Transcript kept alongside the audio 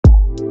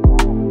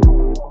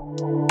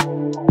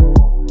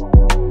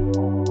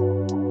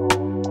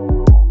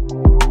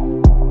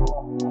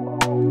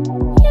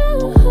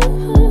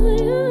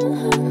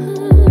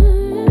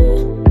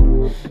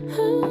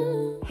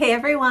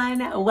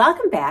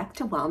welcome back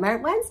to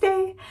Walmart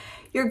Wednesday.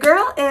 Your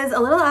girl is a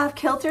little off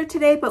kilter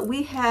today, but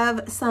we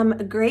have some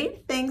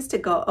great things to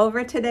go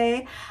over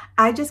today.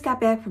 I just got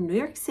back from New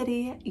York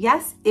City.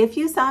 Yes, if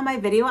you saw my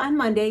video on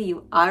Monday,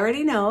 you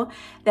already know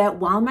that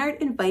Walmart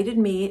invited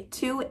me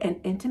to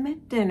an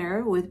intimate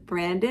dinner with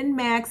Brandon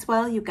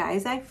Maxwell. You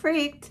guys, I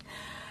freaked.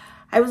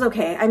 I was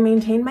okay. I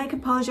maintained my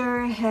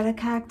composure, had a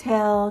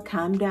cocktail,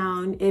 calmed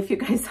down. If you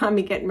guys saw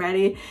me getting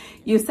ready,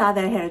 you saw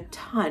that I had a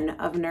ton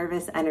of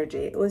nervous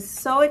energy. It was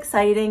so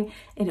exciting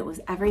and it was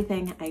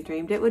everything I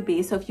dreamed it would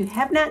be. So if you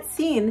have not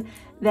seen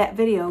that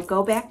video,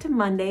 go back to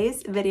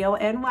Monday's video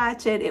and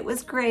watch it. It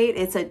was great.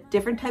 It's a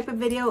different type of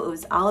video. It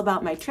was all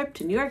about my trip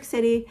to New York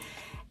City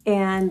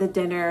and the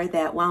dinner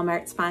that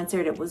Walmart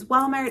sponsored. It was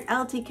Walmart,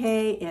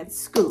 LTK, and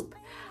Scoop.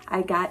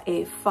 I got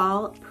a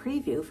fall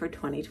preview for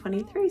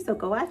 2023, so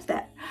go watch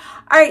that.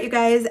 All right, you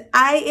guys,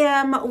 I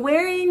am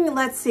wearing,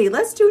 let's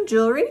do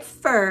jewelry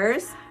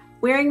first.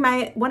 Wearing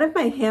one of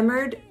my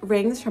hammered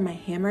rings from my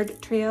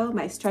hammered trio,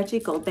 my stretchy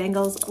gold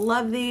bangles.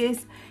 Love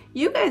these.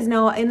 You guys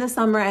know in the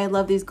summer, I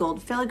love these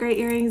gold filigree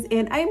earrings,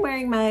 and I'm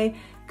wearing my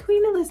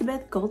Queen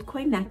Elizabeth gold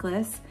coin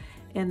necklace,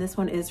 and this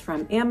one is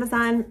from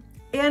Amazon.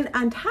 And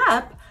on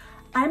top,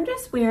 I'm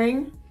just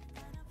wearing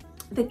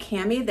the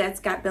cami that's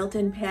got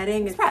built-in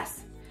padding.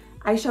 Express.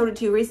 I showed it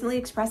to you recently.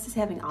 Express is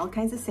having all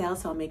kinds of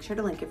sales, so I'll make sure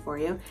to link it for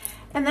you.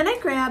 And then I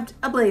grabbed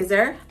a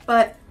blazer,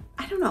 but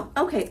I don't know.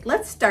 Okay,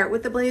 let's start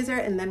with the blazer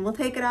and then we'll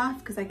take it off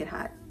because I get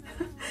hot.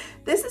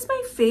 This is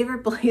my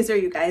favorite blazer,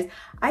 you guys.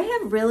 I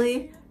have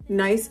really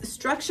nice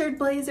structured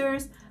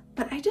blazers,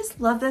 but I just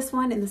love this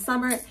one in the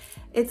summer.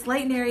 It's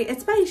light and airy.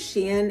 It's by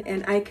Shein,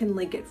 and I can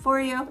link it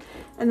for you.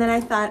 And then I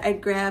thought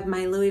I'd grab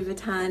my Louis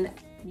Vuitton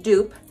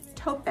Dupe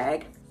Tote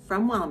bag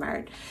from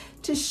Walmart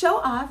to show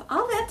off.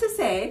 All that to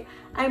say,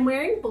 I'm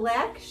wearing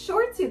black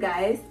shorts, you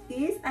guys.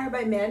 These are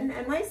by Madden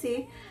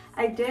NYC.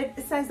 I did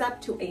size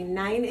up to a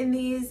 9 in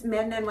these.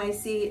 Madden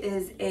NYC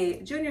is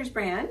a juniors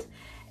brand,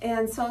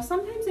 and so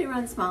sometimes they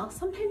run small,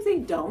 sometimes they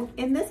don't.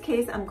 In this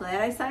case, I'm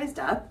glad I sized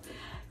up.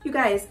 You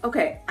guys,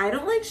 okay, I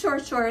don't like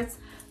short shorts,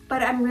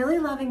 but I'm really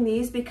loving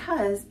these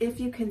because if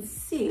you can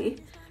see,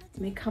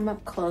 let me come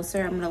up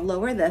closer. I'm gonna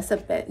lower this a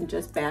bit and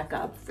just back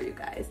up for you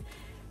guys.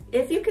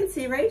 If you can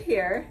see right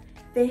here,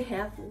 they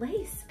have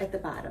lace at the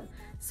bottom.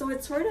 So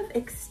it sort of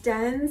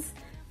extends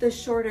the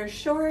shorter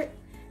short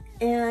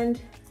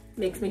and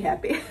makes me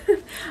happy.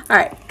 All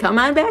right, come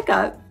on back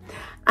up.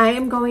 I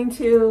am going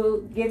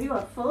to give you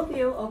a full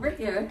view over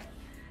here.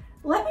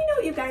 Let me know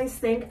what you guys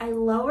think. I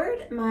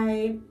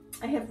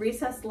have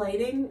recessed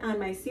lighting on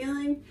my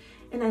ceiling,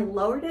 and I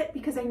lowered it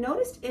because I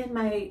noticed in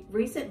my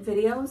recent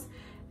videos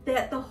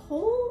that the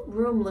whole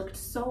room looked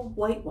so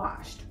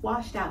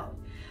washed out.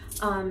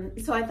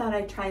 So I thought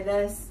I'd try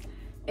this.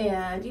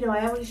 And you know,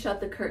 I always shut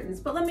the curtains,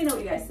 but let me know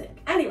what you guys think.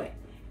 Anyway,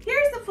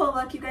 here's the full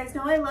look. You guys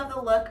know I love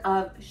the look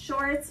of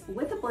shorts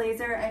with a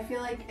blazer. I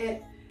feel like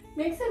it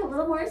makes it a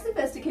little more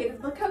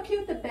sophisticated. Look how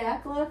cute the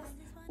back looks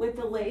with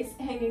the lace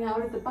hanging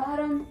out at the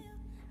bottom.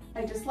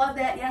 I just love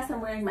that. Yes,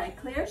 I'm wearing my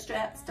clear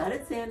strap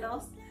studded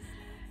sandals.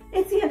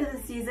 It's the end of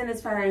the season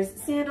as far as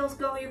sandals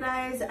go, you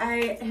guys.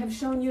 I have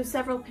shown you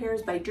several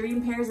pairs by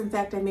Dream Pairs. In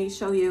fact, I may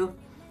show you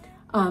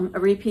a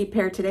repeat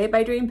pair today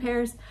by Dream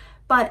Pairs.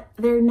 But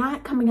they're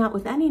not coming out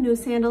with any new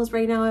sandals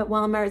right now at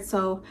Walmart,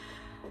 so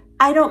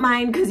I don't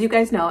mind because you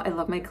guys know I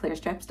love my clear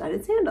strap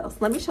studded sandals.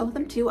 Let me show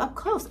them to you up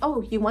close.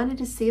 Oh, you wanted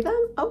to see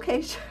them?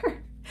 Okay,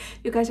 sure.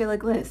 You guys are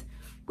like, Liz,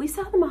 we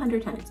saw them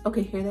 100 times.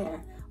 Okay, here they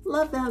are.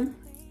 Love them.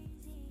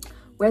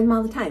 Wear them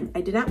all the time.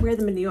 I did not wear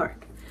them in New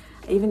York.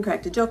 I even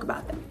cracked a joke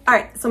about them. All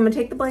right, so I'm gonna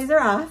take the blazer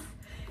off.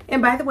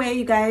 And by the way,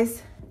 you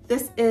guys,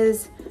 this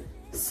is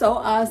so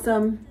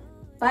awesome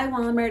by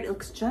Walmart. It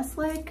looks just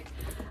like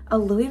a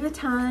Louis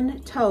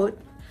Vuitton tote,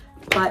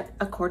 but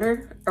a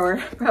quarter or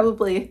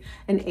probably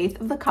an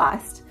eighth of the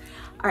cost.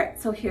 All right,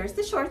 so here's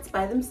the shorts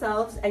by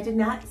themselves. I did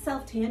not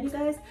self-tan, you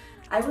guys.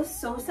 I was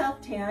so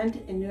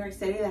self-tanned in New York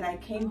City that I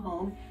came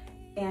home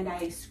and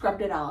I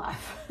scrubbed it all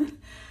off.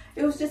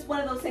 It was just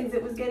one of those things.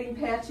 It was getting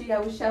patchy. I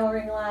was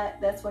showering a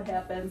lot. That's what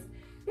happens.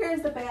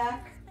 Here's the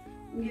back.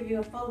 I'll give you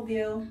a full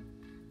view.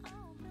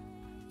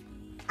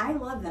 I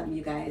love them,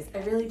 you guys. I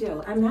really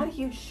do. I'm not a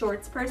huge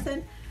shorts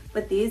person,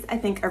 but these I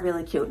think are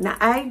really cute. Now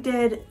I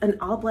did an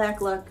all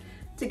black look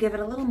to give it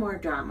a little more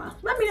drama.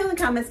 Let me know in the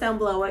comments down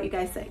below what you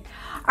guys think.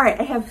 All right,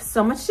 I have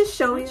so much to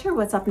show you. Sure,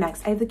 what's up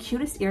next? I have the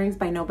cutest earrings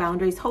by No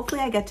Boundaries.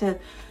 Hopefully I get to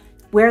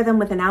wear them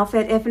with an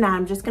outfit. If not,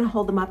 I'm just gonna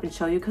hold them up and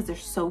show you because they're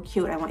so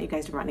cute. I want you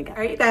guys to run again.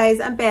 All right, you guys,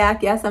 I'm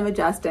back. Yes, I'm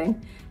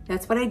adjusting.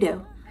 That's what I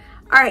do.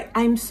 All right,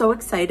 I'm so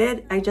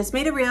excited. I just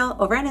made a reel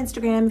over on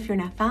Instagram. If you're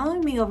not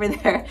following me over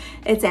there,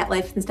 it's at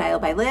Life and Style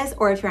by Liz,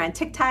 or if you're on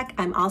TikTok,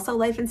 I'm also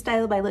Life and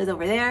Style by Liz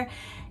over there.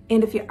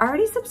 And if you're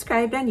already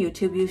subscribed on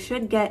YouTube, you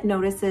should get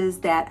notices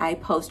that I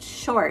post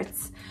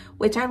shorts,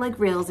 which are like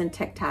reels and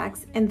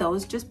TikToks, and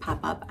those just pop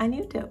up on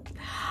YouTube.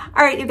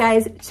 All right, you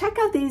guys, check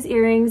out these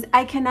earrings.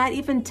 I cannot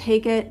even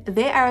take it.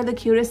 They are the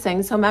cutest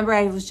thing. So remember,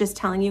 I was just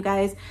telling you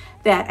guys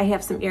that I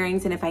have some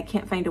earrings, and if I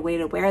can't find a way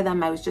to wear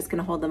them, I was just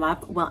gonna hold them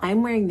up. Well,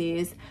 I'm wearing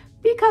these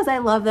because I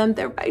love them.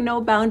 They're by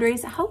no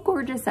boundaries. How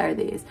gorgeous are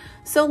these?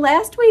 So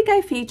last week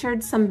I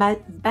featured some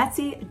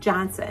Betsy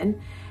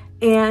Johnson,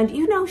 and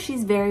you know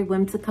she's very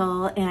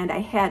whimsical, and I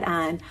had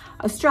on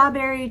a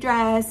strawberry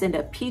dress and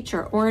a peach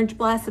or orange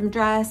blossom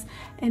dress,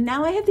 and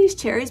now I have these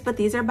cherries, but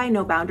these are by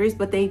no boundaries,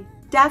 but they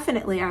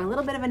definitely are a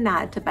little bit of a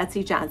nod to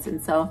Betsy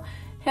Johnson, so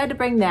had to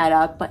bring that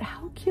up. But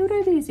how cute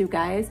are these, you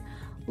guys?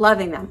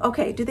 Loving them.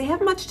 Okay, do they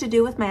have much to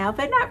do with my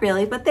outfit? Not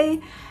really, but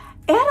they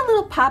add a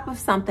little pop of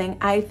something,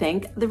 I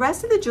think. The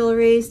rest of the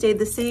jewelry stayed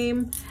the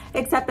same,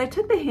 except I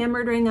took the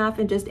hammered ring off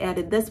and just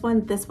added this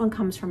one. This one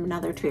comes from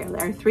another trio.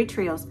 There are 3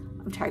 trios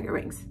of Target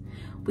rings.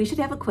 We should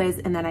have a quiz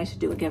and then I should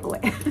do a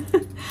giveaway.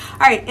 All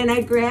right, and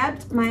I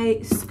grabbed my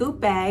scoop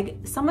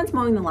bag. Someone's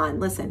mowing the lawn.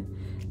 Listen,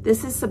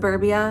 this is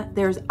suburbia.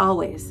 There's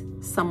always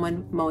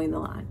someone mowing the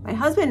lawn. My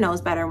husband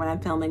knows better when I'm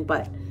filming,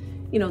 but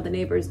you know, the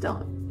neighbors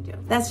don't.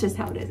 That's just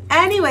how it is.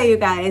 Anyway, you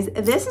guys,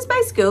 this is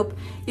my scoop.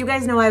 You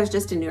guys know I was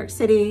just in New York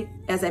City,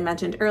 as I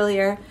mentioned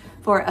earlier,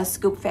 for a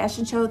scoop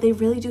fashion show. They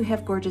really do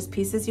have gorgeous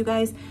pieces, you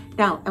guys.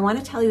 Now, I want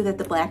to tell you that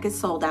the black is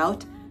sold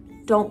out.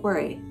 Don't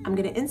worry. I'm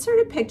going to insert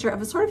a picture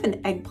of a sort of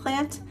an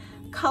eggplant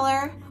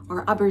color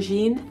or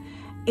aubergine,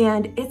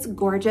 and it's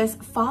gorgeous.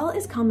 Fall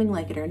is coming,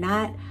 like it or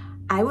not.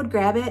 I would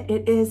grab it.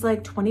 It is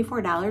like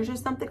 $24 or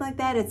something like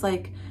that. It's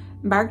like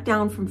marked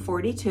down from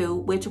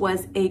 $42, which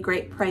was a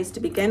great price to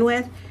begin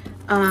with.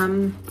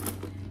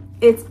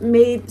 It's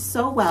made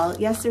so well.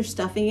 Yes, there's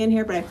stuffing in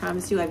here, but I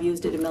promise you I've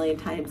used it a million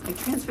times. I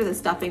transfer the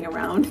stuffing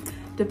around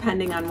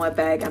depending on what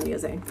bag I'm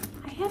using.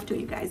 I have to,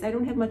 you guys. I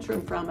don't have much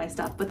room for all my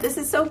stuff, but this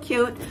is so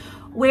cute.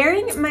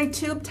 Wearing my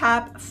tube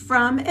top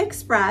from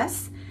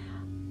Express.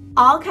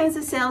 All kinds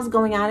of sales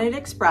going on at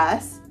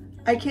Express.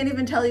 I can't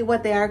even tell you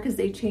what they are because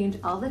they change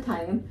all the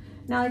time.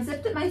 Now I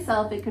zipped it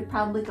myself. It could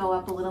probably go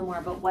up a little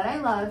more, but what I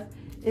love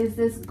is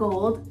this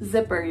gold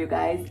zipper, you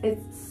guys.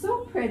 It's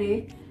so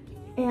pretty.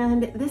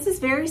 And this is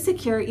very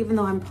secure, even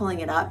though I'm pulling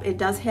it up. It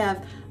does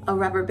have a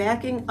rubber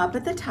backing up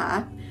at the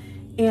top,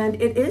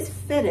 and it is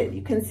fitted.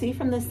 You can see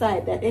from the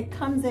side that it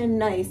comes in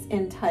nice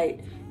and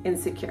tight and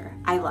secure.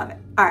 I love it.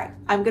 All right,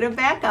 I'm gonna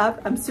back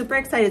up. I'm super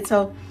excited.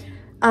 So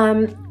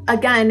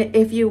again,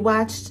 if you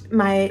watched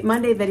my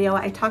Monday video,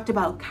 I talked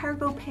about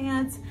cargo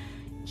pants,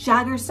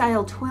 jogger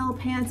style twill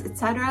pants,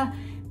 etc.,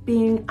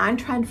 being on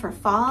trend for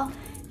fall.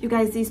 You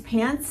guys, these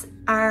pants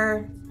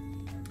are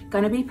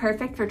gonna be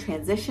perfect for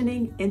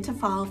transitioning into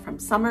fall from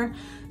summer.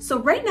 So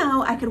right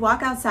now I could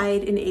walk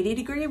outside in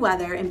 80-degree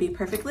weather and be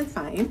perfectly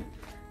fine.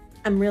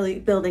 I'm really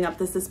building up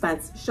the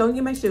suspense, showing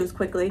you my shoes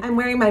quickly. I'm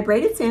wearing my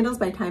braided sandals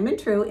by Time and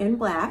True in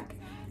black,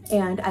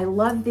 and I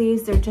love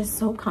these. They're just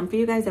so comfy,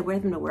 you guys. I wear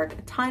them to work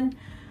a ton.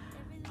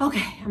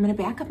 Okay, I'm gonna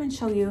back up and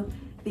show you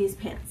these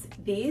pants.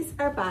 These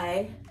are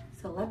by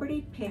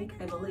Celebrity Pink,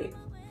 I believe.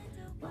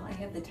 Well, I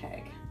have the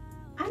tag.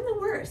 I'm the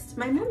worst.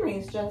 My memory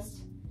is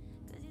just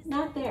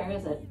not there,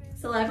 is it?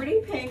 Celebrity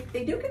Pink.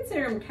 They do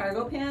consider them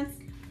cargo pants.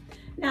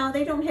 Now,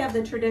 they don't have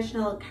the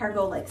traditional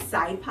cargo like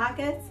side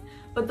pockets,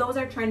 but those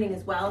are trending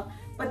as well.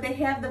 But they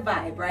have the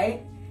vibe,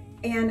 right?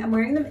 And I'm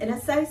wearing them in a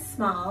size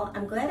small.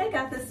 I'm glad I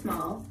got this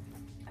small.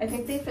 I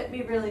think they fit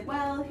me really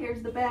well.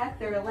 Here's the back.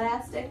 They're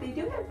elastic. They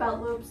do have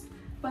belt loops,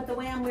 but the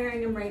way I'm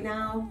wearing them right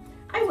now,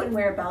 I wouldn't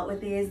wear a belt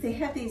with these. They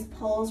have these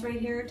pulls right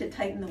here to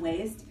tighten the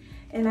waist,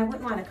 and I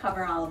wouldn't want to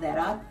cover all of that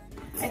up.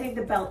 I think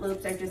the belt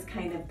loops are just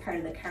kind of part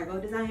of the cargo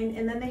design.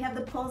 And then they have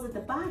the pulls at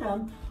the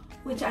bottom,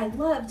 which I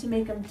love to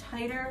make them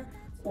tighter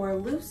or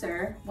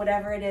looser,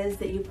 whatever it is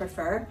that you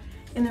prefer.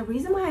 And the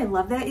reason why I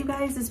love that, you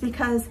guys, is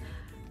because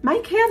my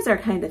calves are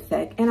kind of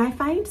thick, and I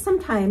find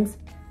sometimes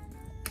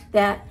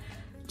that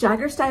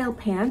jogger style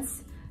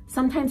pants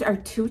sometimes are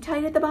too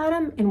tight at the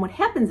bottom. And what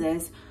happens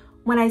is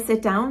when I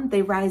sit down,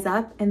 they rise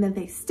up and then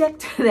they stick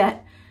to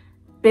that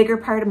bigger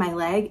part of my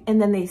leg,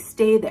 and then they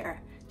stay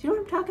there. Do you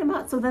know what I'm talking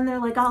about? So then they're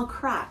like all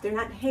cropped. They're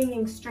not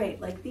hanging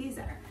straight like these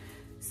are.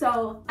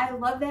 So I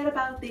love that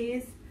about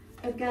these.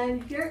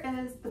 Again, here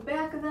is the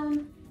back of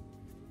them.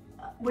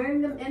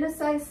 Wearing them in a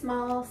size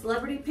small.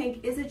 Celebrity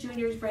Pink is a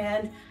juniors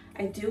brand.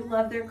 I do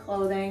love their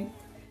clothing.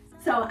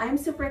 So I'm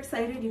super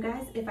excited, you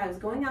guys. If I was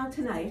going out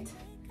tonight,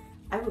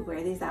 I would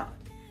wear these out.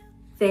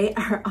 They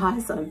are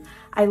awesome.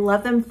 I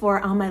love them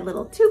for all my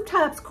little tube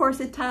tops,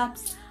 corset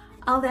tops,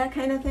 all that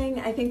kind of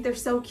thing. I think they're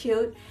so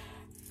cute.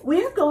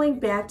 We're going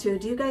back to,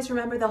 do you guys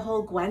remember the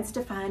whole Gwen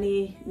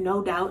Stefani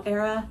No Doubt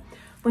era?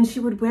 When she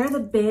would wear the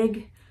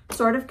big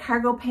sort of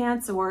cargo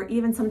pants, or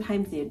even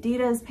sometimes the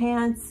Adidas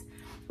pants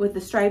with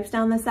the stripes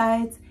down the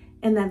sides,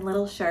 and then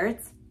little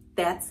shirts.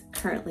 That's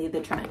currently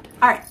the trend.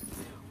 All right,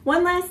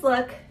 one last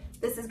look.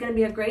 This is gonna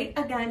be a great,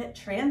 again,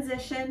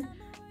 transition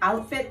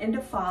outfit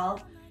into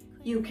fall.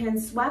 You can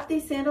swap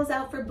these sandals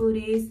out for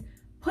booties,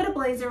 put a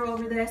blazer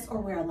over this, or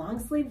wear a long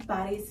sleeve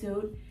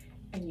bodysuit,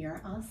 and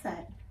you're all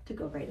set to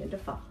go right into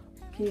fall.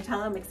 Can you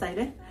tell I'm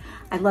excited?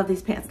 I love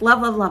these pants.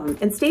 Love, love, love them.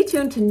 And stay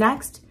tuned to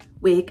next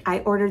week. I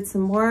ordered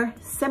some more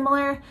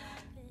similar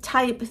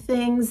type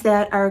things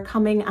that are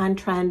coming on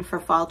trend for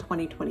fall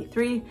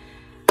 2023.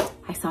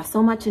 I saw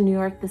so much in New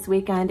York this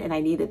weekend, and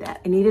I needed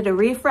that. I needed a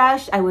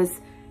refresh. I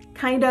was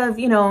kind of,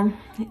 you know,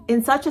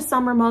 in such a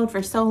summer mode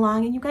for so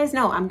long. And you guys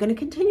know I'm going to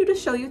continue to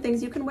show you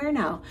things you can wear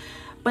now.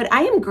 But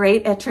I am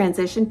great at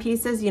transition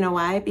pieces. You know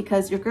why?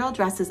 Because your girl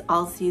dresses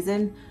all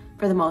season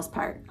for the most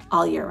part,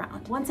 all year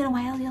round. Once in a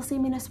while, you'll see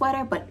me in a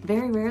sweater, but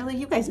very rarely.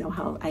 You guys know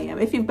how I am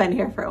if you've been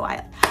here for a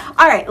while.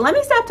 All right, let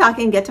me stop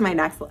talking and get to my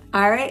next look.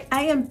 All right,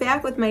 I am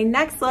back with my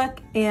next look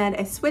and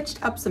I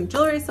switched up some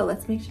jewelry. So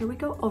let's make sure we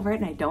go over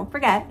it and I don't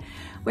forget.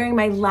 Wearing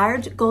my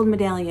large gold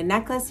medallion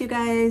necklace, you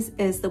guys,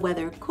 as the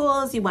weather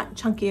cools. You want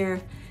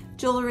chunkier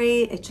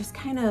jewelry. It just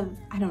kind of,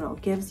 I don't know,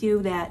 gives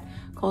you that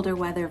colder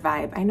weather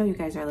vibe. I know you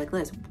guys are like,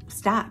 Liz,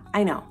 stop.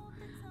 I know,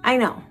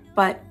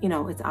 but you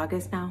know, it's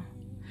August now.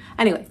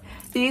 Anyways,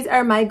 these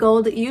are my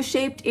gold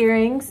U-shaped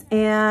earrings,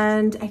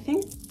 and I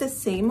think the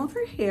same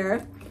over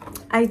here.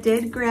 I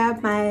did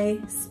grab my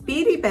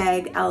Speedy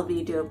Bag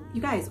LV dupe.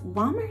 You guys,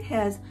 Walmart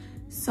has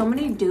so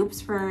many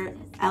dupes for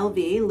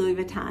LV, Louis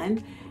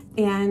Vuitton,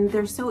 and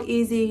they're so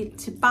easy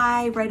to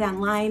buy right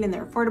online and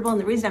they're affordable. And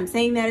the reason I'm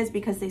saying that is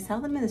because they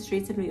sell them in the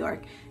streets of New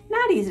York.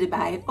 Not easy to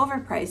buy,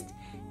 overpriced,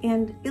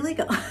 and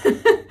illegal.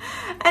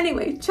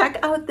 Anyway, check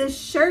out this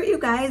shirt, you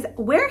guys.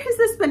 Where has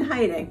this been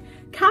hiding?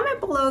 Comment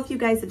below if you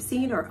guys have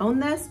seen or own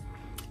this.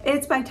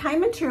 It's by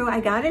Time and True. I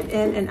got it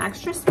in an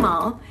extra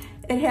small.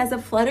 It has a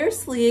flutter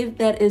sleeve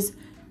that is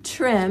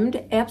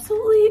trimmed,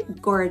 absolutely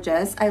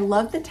gorgeous. I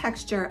love the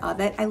texture of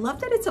it. I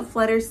love that it's a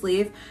flutter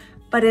sleeve,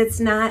 but it's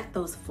not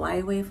those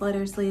flyaway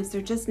flutter sleeves.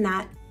 They're just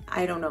not,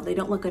 I don't know, they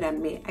don't look good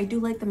on me. I do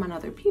like them on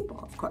other people,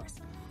 of course.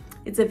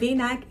 It's a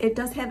V-neck. It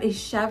does have a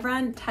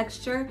chevron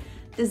texture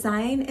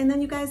design, and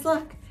then you guys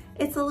look,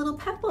 it's a little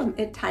peplum.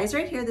 It ties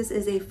right here. This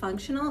is a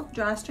functional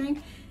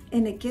drawstring,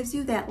 and it gives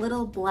you that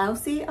little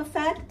blousey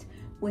effect,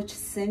 which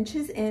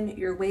cinches in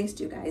your waist,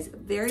 you guys.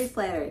 Very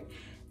flattering.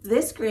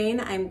 This green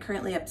I'm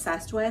currently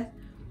obsessed with.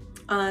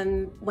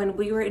 When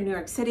we were in New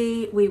York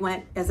City, we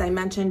went, as I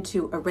mentioned,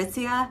 to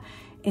Aritzia,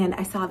 and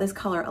I saw this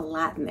color a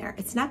lot in there.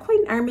 It's not quite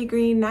an army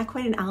green, not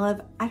quite an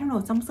olive. I don't know,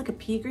 it's almost like a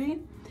pea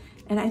green.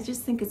 And I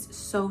just think it's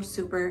so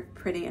super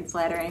pretty and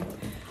flattering.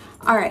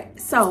 All right,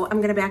 so I'm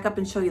gonna back up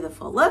and show you the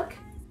full look.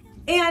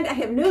 And I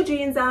have new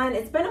jeans on.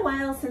 It's been a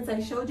while since I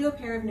showed you a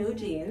pair of new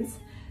jeans.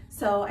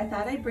 So I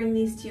thought I'd bring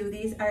these to you.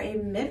 These are a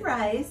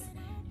mid-rise,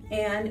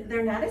 and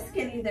they're not a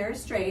skinny, they're a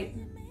straight.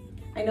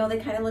 I know they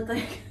kind of look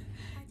like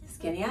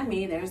skinny on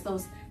me. There's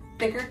those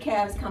thicker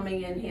calves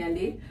coming in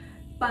handy.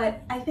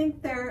 But I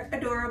think they're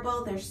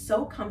adorable. They're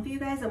so comfy, you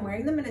guys. I'm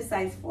wearing them in a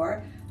size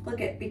 4.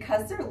 Look at,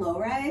 because they're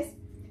low-rise,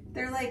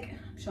 they're like,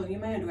 I'm showing you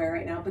my underwear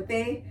right now, but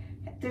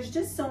there's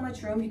just so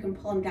much room you can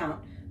pull them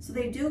down. So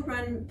they do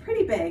run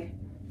pretty big.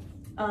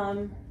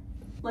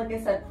 Like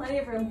I said, plenty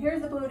of room.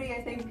 Here's the booty.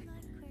 I think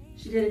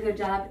she did a good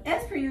job.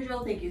 As per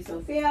usual, thank you,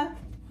 Sophia.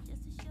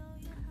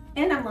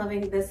 And I'm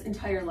loving this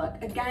entire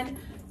look. Again,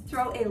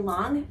 throw a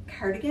long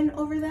cardigan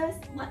over this.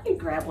 Let me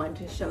grab one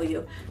to show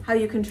you how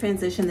you can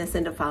transition this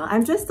into fall.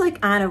 I'm just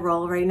like on a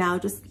roll right now.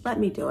 Just let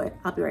me do it.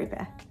 I'll be right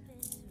back.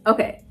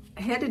 Okay,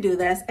 I had to do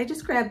this. I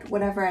just grabbed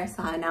whatever I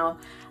saw. Now,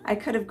 I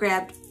could have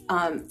grabbed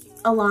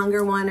a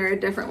longer one or a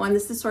different one.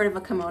 This is sort of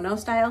a kimono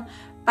style.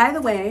 By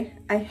the way,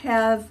 I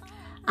have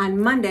on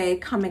Monday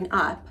coming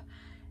up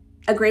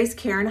a Grace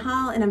Karen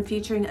haul, and I'm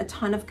featuring a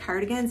ton of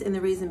cardigans, and the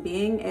reason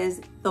being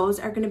is those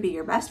are going to be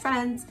your best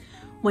friends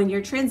when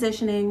you're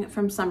transitioning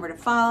from summer to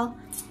fall,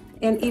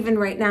 and even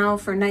right now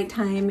for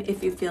nighttime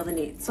if you feel the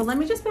need. So let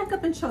me just back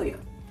up and show you.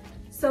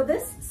 So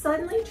this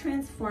suddenly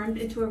transformed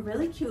into a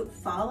really cute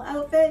fall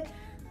outfit.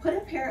 Put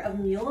a pair of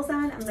mules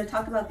on. I'm going to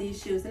talk about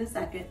these shoes in a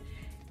second,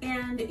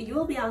 and you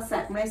will be all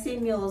set. When I say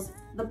mules,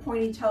 the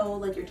pointy toe,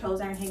 like your toes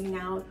aren't hanging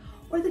out,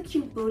 or the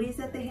cute booties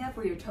that they have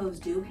where your toes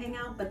do hang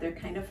out, but they're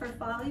kind of for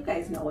fall. You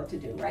guys know what to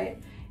do,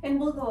 right? And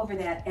we'll go over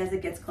that as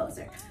it gets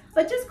closer.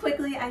 But just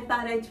quickly, I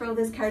thought I'd throw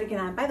this cardigan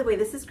on. By the way,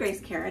 this is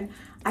Grace Karen.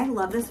 I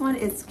love this one.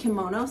 It's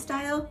kimono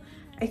style.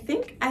 I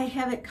think I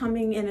have it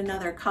coming in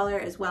another color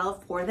as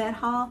well for that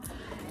haul.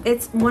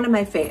 It's one of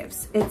my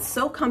faves. It's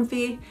so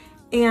comfy,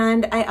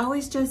 and I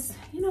always just,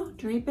 you know,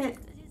 drape it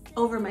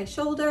over my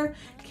shoulder,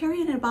 carry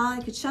it in a ball.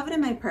 I could shove it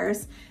in my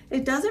purse.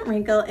 It doesn't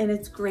wrinkle, and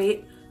it's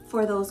great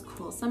for those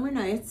cool summer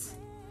nights.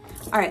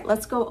 All right,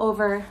 let's go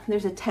over,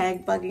 there's a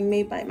tag bugging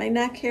me by my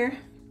neck here.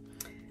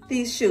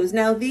 These shoes,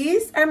 now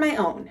these are my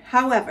own.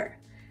 However,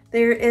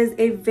 there is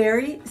a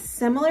very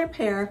similar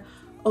pair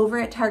over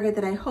at Target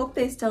that I hope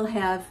they still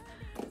have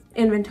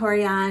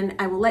inventory on.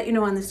 I will let you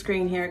know on the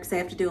screen here because I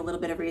have to do a little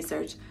bit of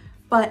research.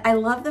 But I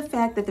love the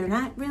fact that they're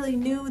not really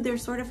nude. They're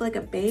sort of like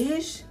a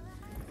beige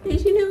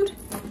nude.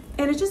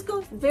 And it just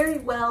goes very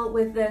well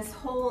with this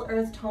whole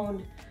earth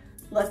toned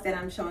look that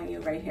I'm showing you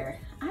right here.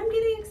 I'm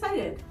getting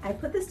excited. I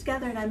put this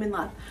together and I'm in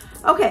love.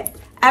 Okay,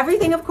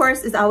 everything of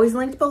course is always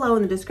linked below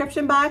in the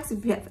description box.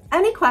 If you have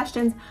any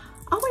questions,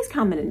 always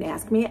comment and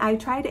ask me. I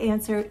try to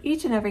answer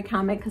each and every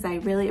comment because I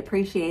really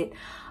appreciate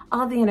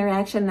all the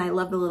interaction and I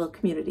love the little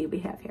community we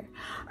have here.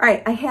 All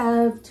right, I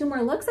have 2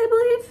 more looks, I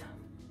believe,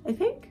 I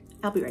think.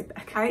 I'll be right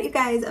back. All right, you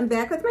guys, I'm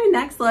back with my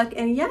next look.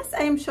 And yes,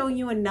 I am showing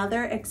you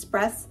another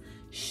express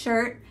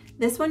shirt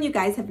This one you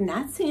guys have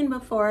not seen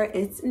before.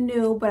 It's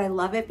new, but I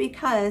love it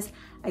because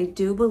I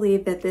do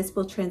believe that this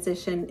will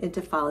transition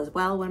into fall as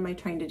well. What am I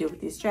trying to do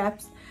with these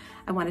straps?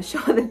 I want to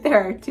show that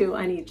there are two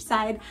on each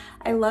side.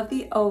 I love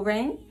the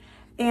O-ring,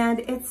 and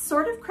it's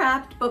sort of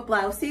cropped but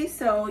blousey,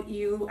 so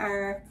you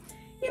are,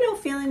 you know,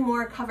 feeling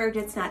more covered.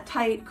 It's not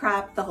tight,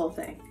 cropped, the whole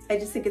thing. I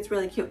just think it's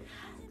really cute.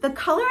 The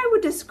color I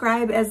would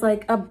describe as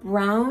like a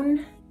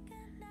brown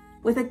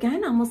with,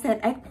 again, almost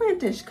that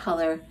eggplantish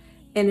color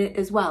in it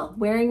as well.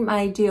 Wearing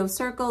my Geo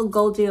Circle,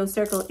 gold Geo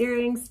Circle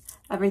earrings.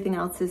 Everything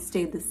else has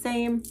stayed the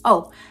same.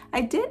 Oh,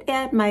 I did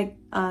add my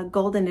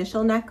gold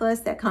initial necklace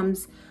that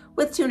comes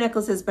with two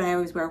necklaces, but I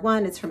always wear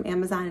one. It's from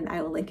Amazon, and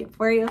I will link it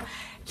for you.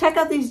 Check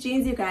out these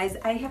jeans, you guys.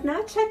 I have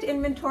not checked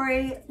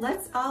inventory.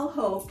 Let's all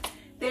hope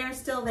they are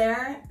still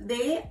there.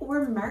 They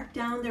were marked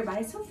down. They're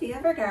by Sofia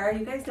Vergara.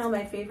 You guys know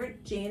my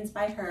favorite jeans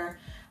by her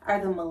are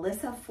the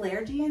Melissa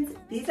Flare jeans.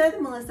 These are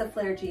the Melissa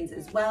Flare jeans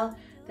as well.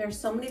 There's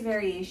so many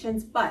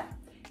variations, but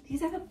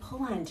these are the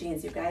pull-on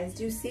jeans, you guys.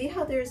 Do you see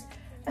how there's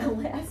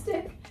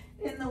elastic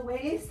in the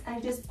waist? I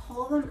just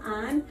pull them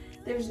on.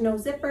 There's no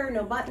zipper,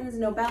 no buttons,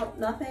 no belt,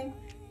 nothing.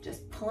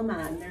 Just pull them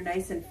on. They're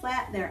nice and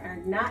flat. There are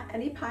not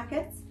any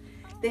pockets.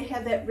 They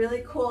have that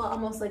really cool,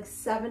 almost like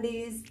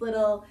 70s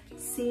little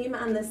seam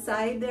on the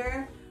side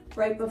there,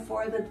 right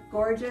before the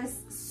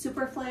gorgeous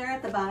super flare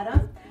at the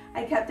bottom.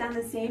 I kept on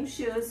the same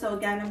shoes, so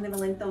again, I'm gonna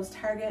link those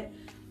Target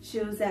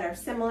shoes that are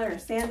similar, or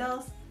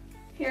sandals.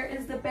 Here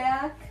is the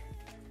back.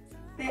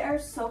 They are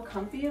so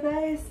comfy, you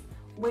guys.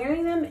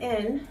 Wearing them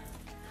in,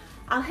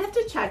 I'll have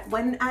to check.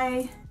 When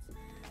I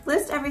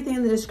list everything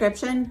in the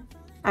description,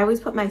 I always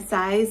put my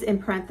size in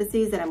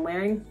parentheses that I'm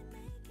wearing.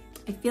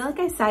 I feel like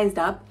I sized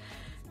up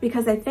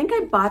because I think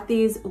I bought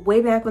these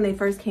way back when they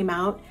first came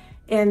out,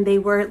 and they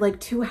were like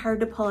too hard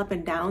to pull up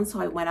and down, so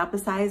I went up a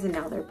size and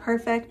now they're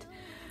perfect.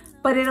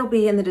 But it'll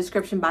be in the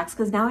description box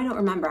because now I don't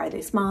remember. Are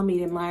they small,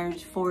 medium,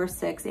 large, 4,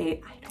 6,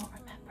 8? I don't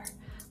remember,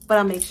 but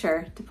I'll make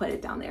sure to put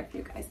it down there for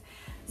you guys.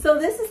 So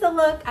this is the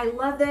look. I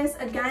love this.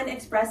 Again,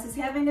 Express is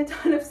having a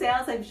ton of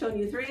sales. I've shown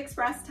you 3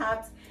 Express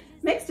tops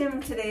mixed in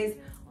with today's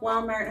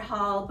Walmart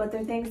haul, but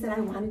they're things that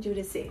I wanted you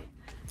to see.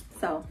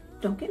 So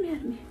don't get mad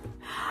at me.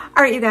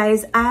 All right, you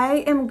guys,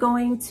 I am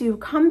going to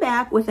come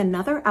back with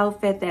another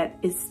outfit that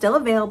is still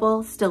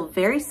available, still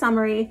very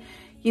summery.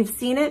 You've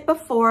seen it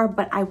before,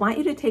 but I want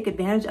you to take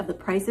advantage of the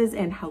prices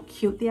and how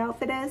cute the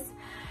outfit is.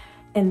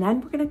 And then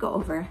we're gonna go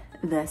over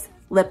this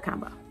lip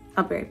combo.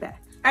 I'll be right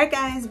back. All right,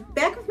 guys,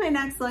 back with my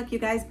next look. You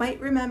guys might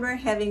remember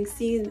having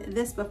seen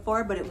this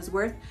before, but it was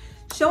worth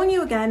showing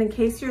you again in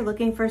case you're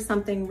looking for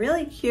something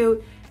really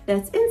cute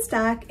that's in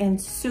stock and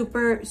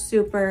super,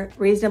 super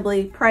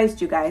reasonably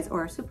priced, you guys,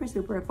 or super,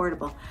 super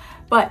affordable.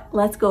 But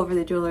let's go over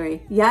the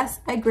jewelry. Yes,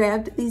 I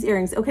grabbed these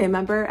earrings. Okay,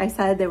 remember I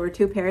said there were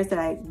 2 pairs that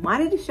I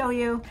wanted to show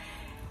you.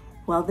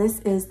 Well, this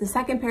is the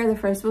second pair. The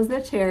first was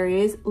the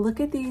cherries.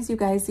 Look at these, you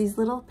guys, these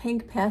little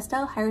pink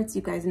pastel hearts,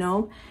 you guys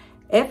know.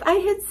 If I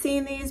had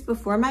seen these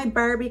before my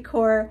Barbie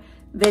core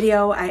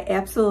video, I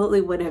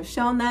absolutely would have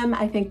shown them.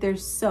 I think they're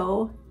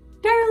so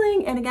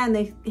darling. And again,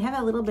 they have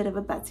a little bit of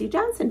a Betsy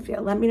Johnson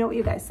feel. Let me know what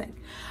you guys think.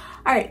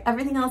 All right,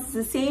 everything else is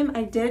the same.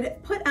 I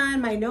did put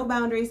on my No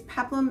Boundaries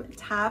Peplum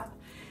top.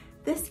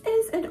 This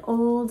is an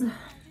old,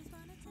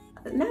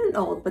 not an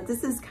old, but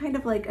this is kind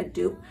of like a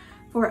dupe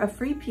for a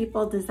Free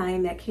People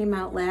design that came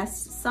out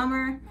last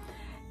summer.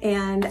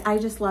 And I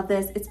just love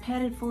this. It's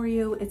padded for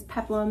you, it's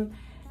Peplum.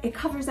 It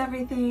covers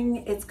everything,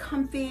 it's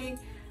comfy,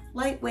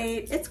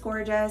 lightweight, it's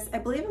gorgeous. I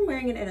believe I'm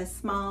wearing it in a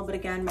small, but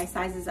again, my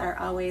sizes are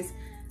always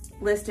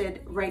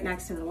listed right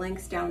next to the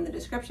links down in the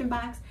description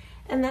box.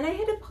 And then I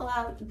had to pull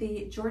out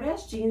the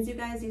Jordache jeans, you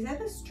guys. These are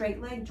the straight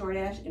leg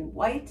Jordache in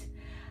white.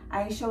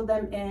 I showed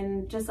them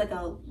in just like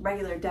a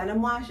regular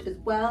denim wash as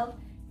well.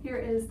 Here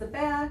is the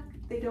back.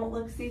 They don't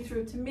look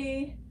see-through to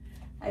me.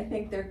 I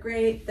think they're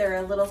great. They're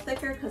a little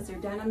thicker because they're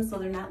denim, so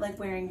they're not like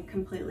wearing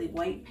completely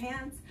white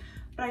pants.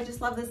 But I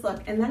just love this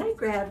look. And then I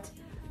grabbed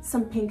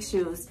some pink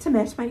shoes to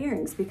match my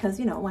earrings because,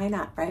 you know, why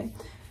not, right?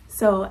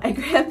 So I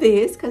grabbed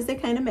these because they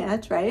kind of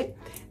match, right?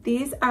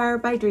 These are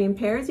by Dream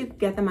Pairs. You can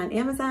get them on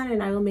Amazon,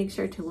 and I will make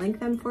sure to link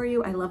them for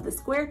you. I love the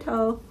square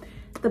toe.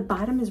 The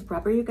bottom is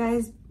rubber, you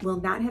guys.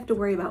 Will not have to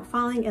worry about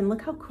falling. And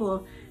look how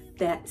cool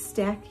that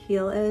stack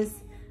heel is,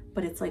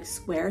 but it's like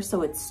square,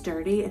 so it's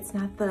sturdy. It's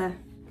not the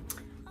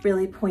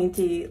really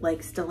pointy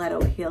like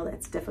stiletto heel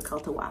that's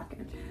difficult to walk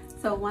in.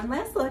 So one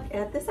last look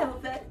at this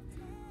outfit.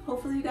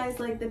 Hopefully you guys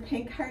like the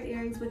pink heart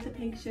earrings with the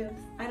pink shoes.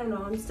 I don't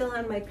know, I'm still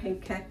on my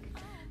pink kick.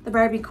 The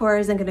Barbie core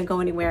isn't gonna go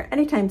anywhere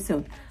anytime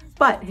soon.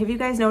 But have you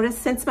guys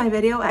noticed since my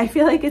video, I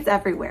feel like it's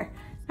everywhere.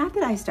 Not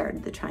that I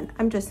started the trend,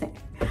 I'm just saying.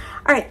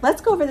 All right,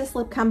 let's go over this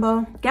lip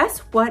combo. Guess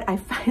what I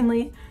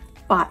finally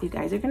bought, you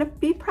guys? Are gonna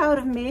be proud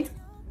of me.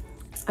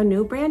 A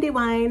new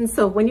Brandywine.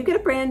 So when you get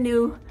a brand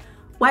new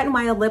Wet n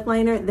Wild lip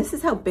liner, this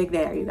is how big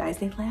they are, you guys.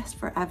 They last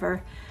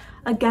forever.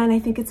 Again, I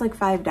think it's like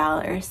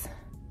 $5.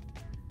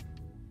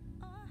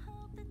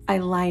 I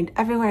lined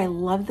everywhere. I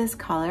love this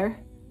color.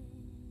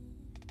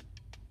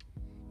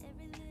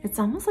 It's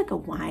almost like a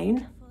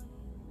wine.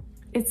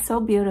 It's so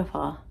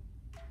beautiful.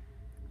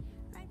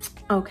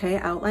 Okay,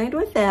 outlined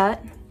with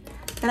that.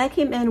 Then I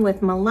came in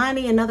with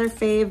Milani, another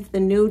fave, the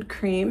nude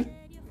cream,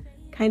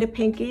 kind of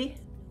pinky,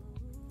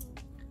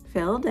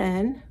 filled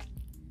in.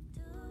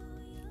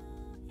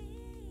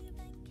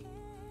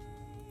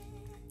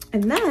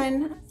 And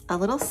then a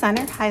little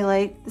centered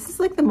highlight. This is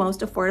like the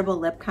most affordable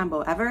lip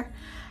combo ever.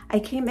 I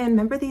came in,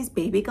 remember these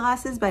baby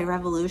glosses by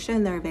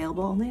Revolution? They're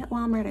available only at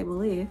Walmart, I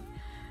believe.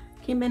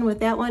 Came in with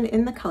that one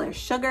in the color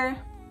Sugar,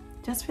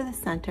 just for the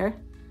center.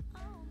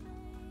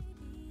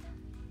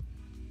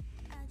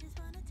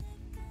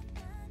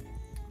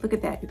 Look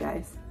at that, you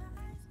guys.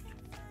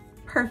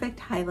 Perfect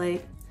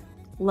highlight.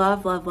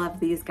 Love, love, love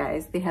these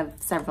guys. They have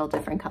several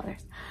different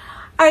colors.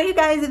 All right, you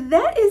guys,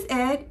 that is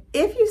it.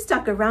 If you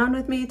stuck around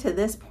with me to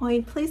this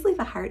point, please leave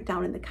a heart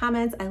down in the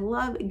comments. I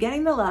love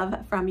getting the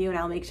love from you, and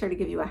I'll make sure to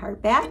give you a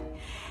heart back.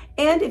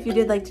 And if you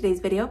did like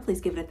today's video,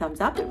 please give it a thumbs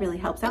up. It really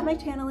helps out my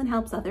channel and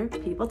helps other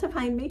people to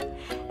find me.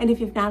 And if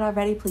you've not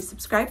already, please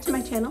subscribe to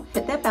my channel,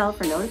 hit that bell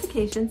for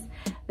notifications.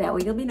 That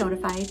way you'll be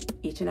notified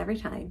each and every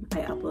time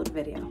I upload a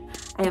video.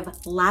 I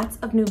have lots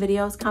of new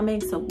videos coming,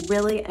 so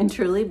really and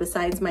truly,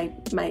 besides my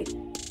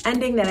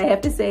ending that I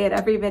have to say at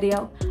every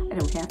video, I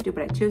don't have to,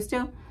 but I choose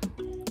to,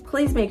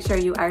 please make sure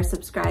you are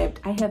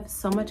subscribed. I have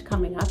so much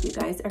coming up. You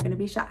guys are going to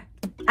be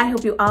shocked. I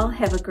hope you all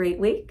have a great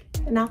week,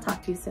 and I'll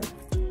talk to you soon.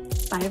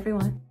 Bye,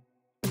 everyone.